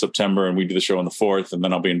 3rd of September, and we do the show on the 4th. And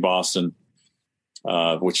then I'll be in Boston,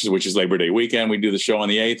 which is Labor Day weekend. We do the show on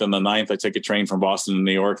the 8th. And the 9th, I take a train from Boston to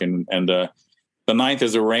New York. And the 9th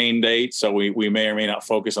is a rain date. So we may or may not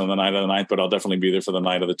focus on the night of the 9th, but I'll definitely be there for the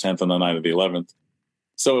night of the 10th and the night of the 11th.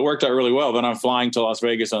 So it worked out really well. Then I'm flying to Las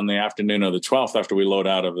Vegas on the afternoon of the 12th after we load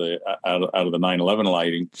out of the 9/11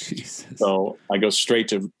 lighting. Jesus. So I go straight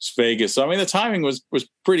to Vegas. So I mean, the timing was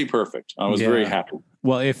pretty perfect. I was very happy.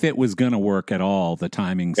 Well, if it was going to work at all, the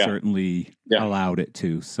timing certainly allowed it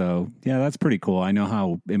to. So that's pretty cool. I know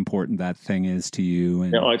how important that thing is to you.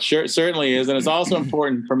 And it certainly is, and it's also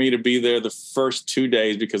important for me to be there the first 2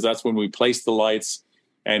 days because that's when we place the lights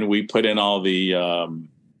and we put in all the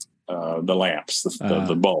lamps,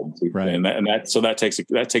 the bulbs, right? And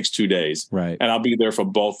that takes 2 days, right? And I'll be there for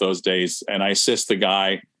both those days, and I assist the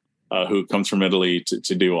guy who comes from Italy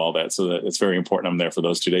to do all that. So that it's very important I'm there for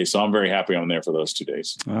those 2 days. So I'm very happy I'm there for those 2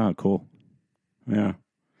 days. Oh, cool. Yeah,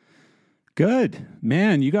 good,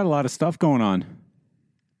 man. You got a lot of stuff going on.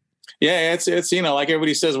 Yeah, it's like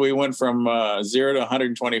everybody says, we went from 0 to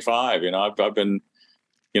 125. I've been,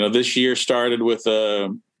 this year started with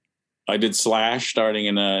I did Slash starting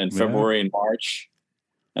in February and March,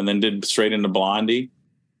 and then did straight into Blondie,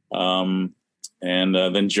 and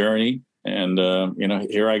then Journey, and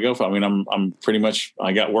here I go. I mean, I'm pretty much,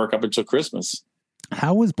 I got work up until Christmas.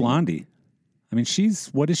 How was Blondie? I mean,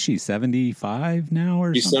 what is she, 75 now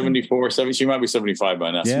or she's something? 74, 70. She might be 75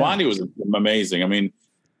 by now. Yeah. Blondie was amazing. I mean,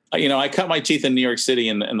 I cut my teeth in New York City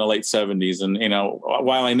in the late 70s, and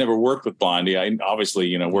while I never worked with Blondie, I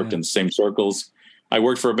obviously worked in the same circles. I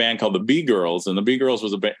worked for a band called the B-Girls, and the B-Girls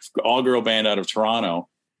was a all-girl band out of Toronto.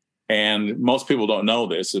 And most people don't know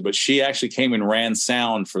this, but she actually came and ran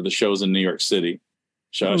sound for the shows in New York City.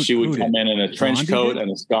 She would come in a trench coat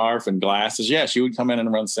and a scarf and glasses. Yeah, she would come in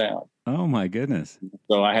and run sound. Oh my goodness!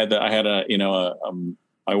 So I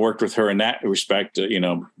worked with her in that respect,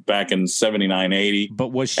 back in 79, 80. But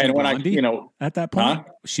was she Blondie at that point? Huh?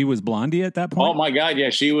 She was Blondie at that point? Oh my God.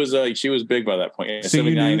 Yeah. She was big by that point. Yeah, so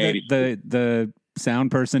you knew that the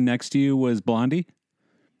sound person next to you was Blondie?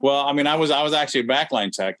 Well, I mean, I was actually a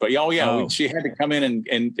backline tech, but she had to come in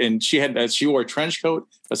and she wore a trench coat,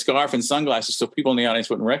 a scarf, and sunglasses so people in the audience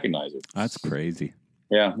wouldn't recognize her. That's crazy.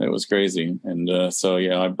 Yeah, it was crazy. And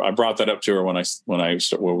I brought that up to her when I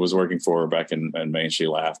was working for her back in May, and she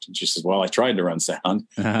laughed. And she says, well, I tried to run sound.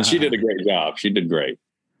 And she did a great job. She did great.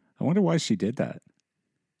 I wonder why she did that.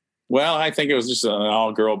 Well, I think it was just an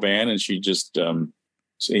all-girl band, and she just,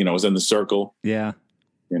 was in the circle. Yeah.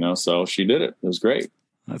 So she did it. It was great.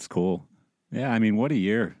 That's cool. Yeah, I mean, what a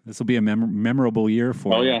year. This will be a memorable year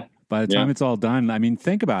for you. Yeah. By the time it's all done, I mean,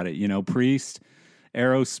 think about it. Priest,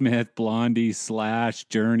 Aerosmith, Blondie, Slash,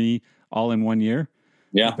 Journey, all in 1 year.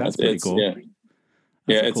 Yeah, that's pretty cool.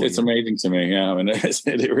 Yeah, it's amazing to me. Yeah, I mean,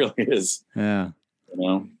 it really is. Yeah.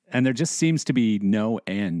 And there just seems to be no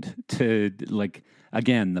end to, like,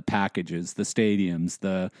 again, the packages, the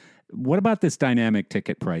stadiums, what about this dynamic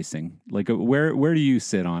ticket pricing? Like, where do you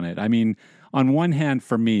sit on it? I mean, on one hand,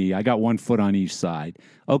 for me, I got one foot on each side.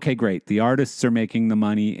 Okay, great. The artists are making the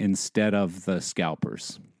money instead of the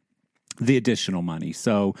scalpers, the additional money.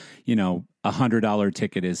 So, $100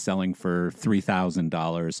 ticket is selling for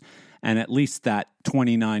 $3,000, and at least that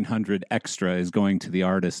 $2,900 extra is going to the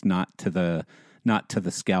artist, not to the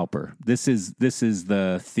scalper. This is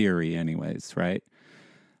the theory, anyways, right?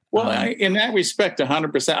 Well, in that respect,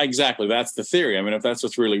 100%, exactly. That's the theory. I mean, if that's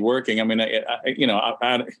what's really working, I mean,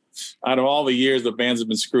 out of all the years the bands have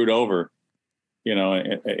been screwed over,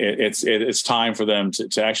 it's time for them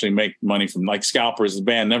to actually make money from, like, scalpers. The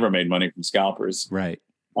band never made money from scalpers, right?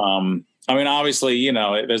 I mean, obviously,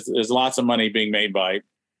 there's lots of money being made by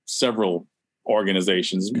several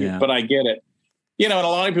organizations, but I get it. And a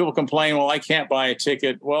lot of people complain, well, I can't buy a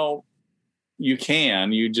ticket. Well, you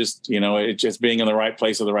can. You just, it's just being in the right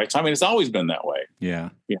place at the right time. I mean, it's always been that way. Yeah.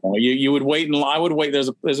 You would wait, and I would wait. There's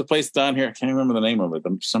a place down here. I can't remember the name of it.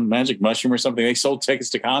 Some Magic Mushroom or something. They sold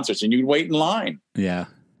tickets to concerts, and you'd wait in line. Yeah.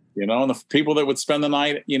 And the people that would spend the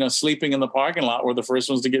night, sleeping in the parking lot were the first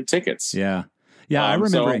ones to get tickets. Yeah. Yeah. I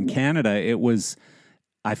remember in Canada, it was,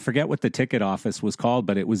 I forget what the ticket office was called,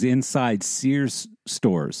 but it was inside Sears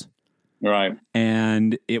stores. Right.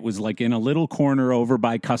 And it was like in a little corner over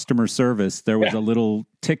by customer service. There was a little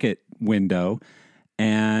ticket window,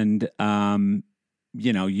 and,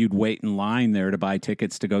 you'd wait in line there to buy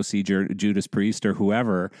tickets to go see Judas Priest or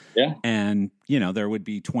whoever. Yeah. And, there would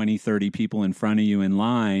be 20, 30 people in front of you in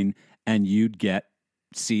line, and you'd get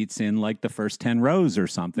seats in like the first 10 rows or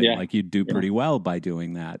something. Yeah. Like you'd do pretty well by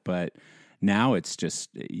doing that. But now it's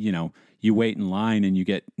just, you wait in line and you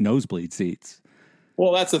get nosebleed seats.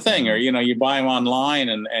 Well, that's the thing, or, you buy them online,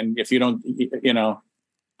 and if you don't,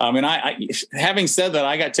 I mean, I having said that,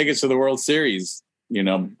 I got tickets to the World Series,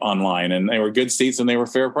 online, and they were good seats and they were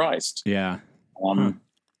fair priced. Yeah.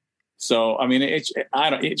 So, I mean,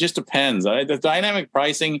 it just depends. The dynamic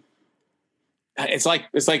pricing, it's like,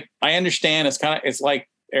 I understand it's like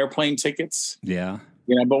airplane tickets. Yeah.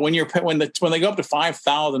 But when they go up to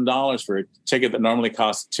 $5,000 for a ticket that normally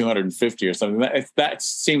costs $250 or something, that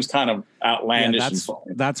seems kind of outlandish. Yeah,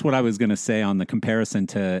 that's what I was going to say on the comparison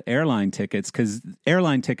to airline tickets, because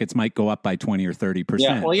airline tickets might go up by 20 or 30%.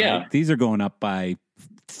 Yeah, well, yeah. Right? These are going up by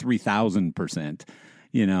 3,000%.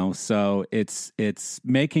 So it's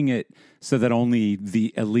making it so that only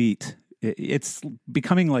the elite. It's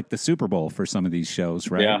becoming like the Super Bowl for some of these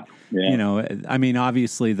shows, right? Yeah. I mean,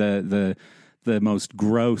 obviously the most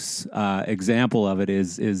gross example of it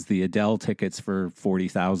is the Adele tickets for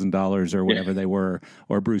 $40,000 or whatever they were,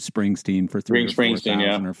 or Bruce Springsteen for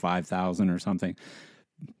 $3,000 or $4,000 or $5,000 or something.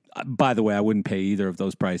 By the way, I wouldn't pay either of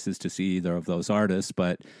those prices to see either of those artists,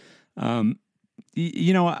 but well,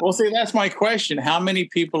 see, that's my question. How many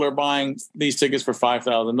people are buying these tickets for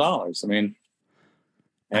 $5,000? I mean,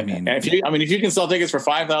 if you can sell tickets for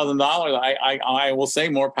 $5,000, I will say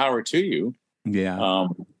more power to you. Yeah.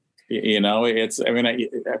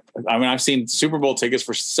 I've seen Super Bowl tickets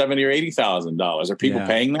for $70,000 or $80,000. Are people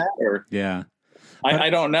paying that? Or yeah, I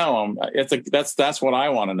don't know. That's what I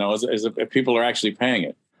want to know is if people are actually paying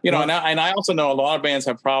it. And I also know a lot of bands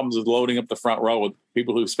have problems with loading up the front row with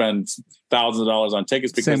people who spend thousands of dollars on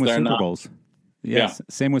tickets because same with they're Super not. Bowls. Yes. Yeah.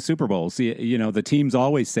 Same with Super Bowls. You know, the teams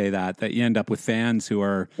always say that you end up with fans who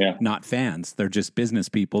are not fans. They're just business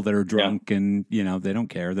people that are drunk and, you know, they don't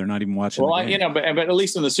care. They're not even watching the game. You know, but at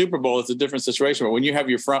least in the Super Bowl, it's a different situation. But when you have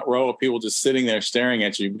your front row of people just sitting there staring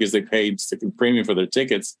at you because they paid the premium for their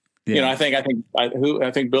tickets, you know, I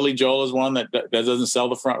think Billy Joel is one that doesn't sell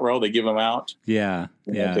the front row. They give them out. Yeah.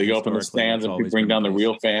 They go up in the stands and bring down the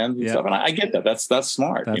real fans and stuff. And I get that. That's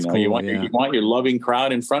smart. That's cool, you want your loving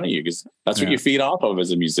crowd in front of you because that's what you feed off of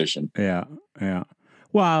as a musician. Yeah. Yeah.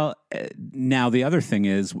 Well, now the other thing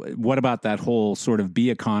is, what about that whole sort of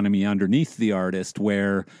B economy underneath the artist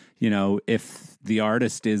where, you know, if the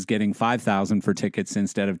artist is getting $5,000 for tickets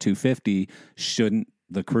instead of $250, shouldn't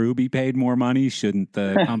the crew be paid more money? Shouldn't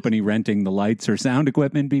the company renting the lights or sound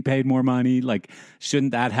equipment be paid more money? Like,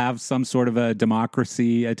 shouldn't that have some sort of a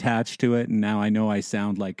democracy attached to it? And now I know I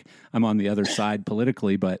sound like I'm on the other side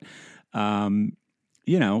politically, but,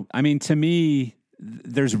 you know, I mean, to me,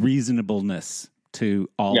 there's reasonableness to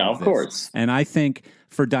all of this. Of course. And I think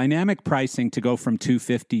for dynamic pricing to go from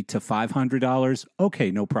 $250 to $500,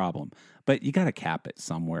 okay, no problem. But you got to cap it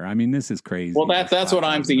somewhere. I mean, this is crazy. Well, that's what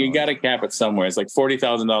I'm thinking. You got to cap it somewhere. It's like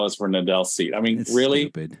 $40,000 for an Adele seat. I mean, it's really?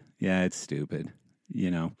 Stupid. Yeah, it's stupid.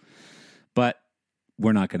 You know, but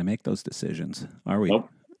we're not going to make those decisions, are we? Nope.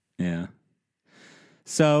 Yeah.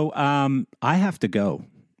 So I have to go,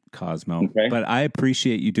 Cosmo. Okay. But I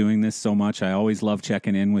appreciate you doing this so much. I always love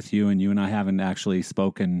checking in with you, and you and I haven't actually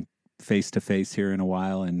spoken face to face here in a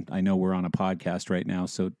while. And I know we're on a podcast right now,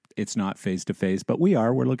 so it's not face to face, but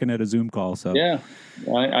we're looking at a Zoom call. So yeah,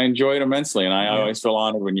 I enjoy it immensely. And I always feel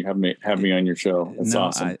honored when you have me on your show. It's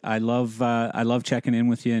awesome. I love checking in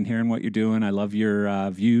with you and hearing what you're doing. I love your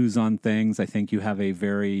views on things. I think you have a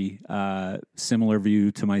very similar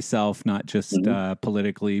view to myself, not just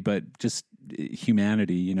politically, but just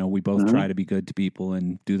humanity. You know, we both try to be good to people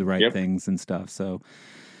and do the right things and stuff. So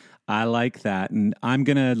I like that. And I'm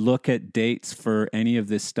going to look at dates for any of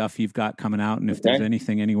this stuff you've got coming out. And if there's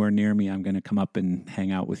anything anywhere near me, I'm going to come up and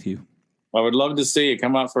hang out with you. I would love to see you.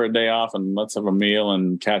 Come out for a day off and let's have a meal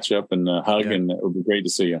and catch up and hug. Yeah. And it would be great to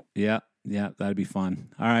see you. Yeah. Yeah. That'd be fun.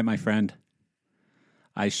 All right, my friend.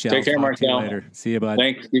 I shall take care, talk Marcel. to you later. See you, bud.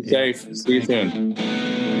 Thanks. Be safe. See you soon.